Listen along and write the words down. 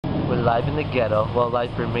live in the ghetto. Well,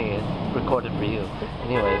 live for me, it's recorded for you.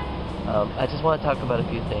 Anyway, I just want to talk about a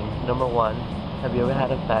few things. Number one, have you ever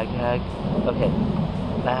had a fag hag? Okay,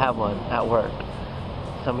 I have one at work.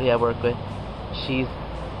 Somebody I work with, she's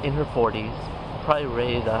in her 40s, probably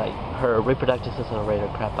ready to, her reproductive system will ready to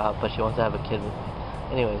crap out, but she wants to have a kid with me.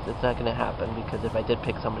 Anyways, it's not going to happen, because if I did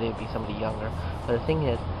pick somebody, it'd be somebody younger. But the thing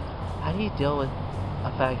is, how do you deal with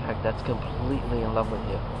a fag hag that's completely in love with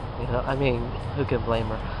you? You know, I mean, who can blame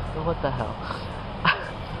her? But what the hell?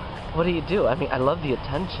 What do you do? I mean, I love the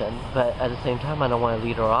attention, but at the same time, I don't want to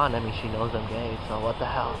lead her on. I mean, she knows I'm gay, so what the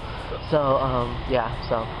hell? So, yeah,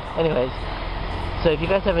 so, anyways. So if you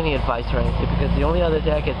guys have any advice or anything, because the only other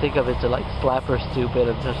thing I can think of is to, like, slap her stupid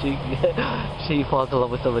until she falls in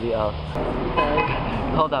love with somebody else.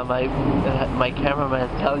 Hold on, my cameraman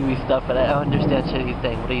is telling me stuff, but I don't understand shit he's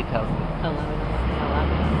saying. What are you telling me?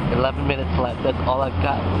 11 minutes left. That's all I've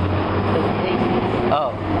got.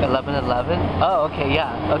 Oh, 11/11? Oh, okay,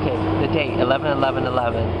 yeah. Okay, the date,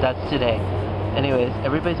 11/11/11. That's today. Anyways,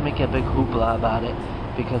 everybody's making a big hoopla about it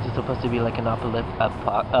because it's supposed to be like an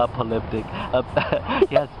apocalyptic.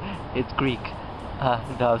 Yes, it's Greek.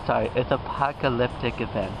 No, sorry. It's apocalyptic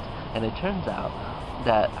event. And it turns out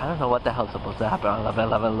that, I don't know what the hell's supposed to happen on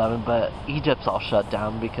 11/11/11, but Egypt's all shut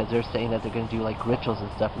down because they're saying that they're going to do like rituals and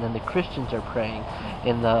stuff, and then the Christians are praying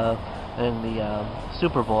in the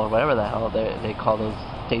Super Bowl or whatever the hell they call those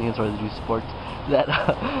stadiums where they do sports, that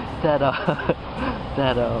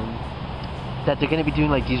they're going to be doing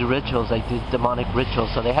like these rituals, like these demonic rituals,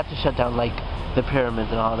 so they have to shut down like the pyramids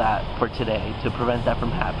and all that for today to prevent that from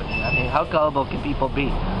happening. I mean, how gullible can people be?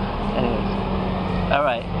 Anyways,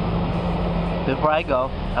 alright. Before I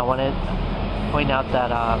go, I want to point out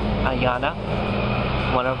that Ayana,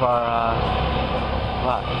 one of our,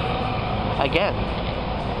 again,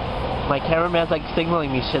 my cameraman's like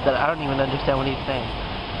signaling me shit that I don't even understand what he's saying.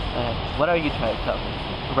 What are you trying to tell me?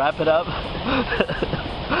 Wrap it up?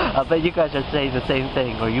 I bet you guys are saying the same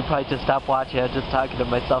thing, or you probably just stopped watching. I'm just talking to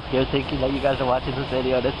myself here thinking that you guys are watching this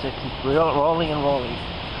video and it's just rolling and rolling.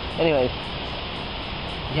 Anyways,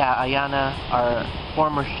 yeah, Ayana, our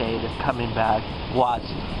former shade, is coming back. Watch.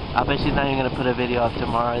 I bet she's not even going to put a video up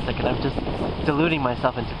tomorrow. It's like, and I'm just deluding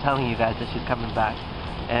myself into telling you guys that she's coming back.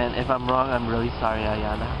 And if I'm wrong, I'm really sorry,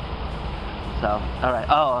 Ayana. So, alright.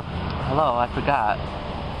 Oh, hello, I forgot.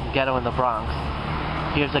 Ghetto in the Bronx.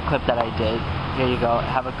 Here's a clip that I did. Here you go.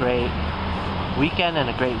 Have a great weekend and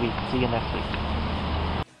a great week. See you next week.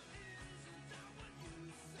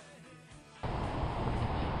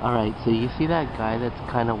 Alright, so you see that guy that's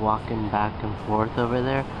kind of walking back and forth over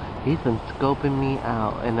there? He's been scoping me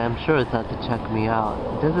out, and I'm sure it's not to check me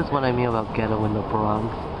out. This is what I mean about Ghetto in the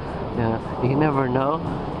Bronx. Yeah, you never know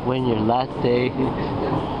when your last day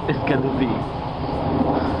is gonna be.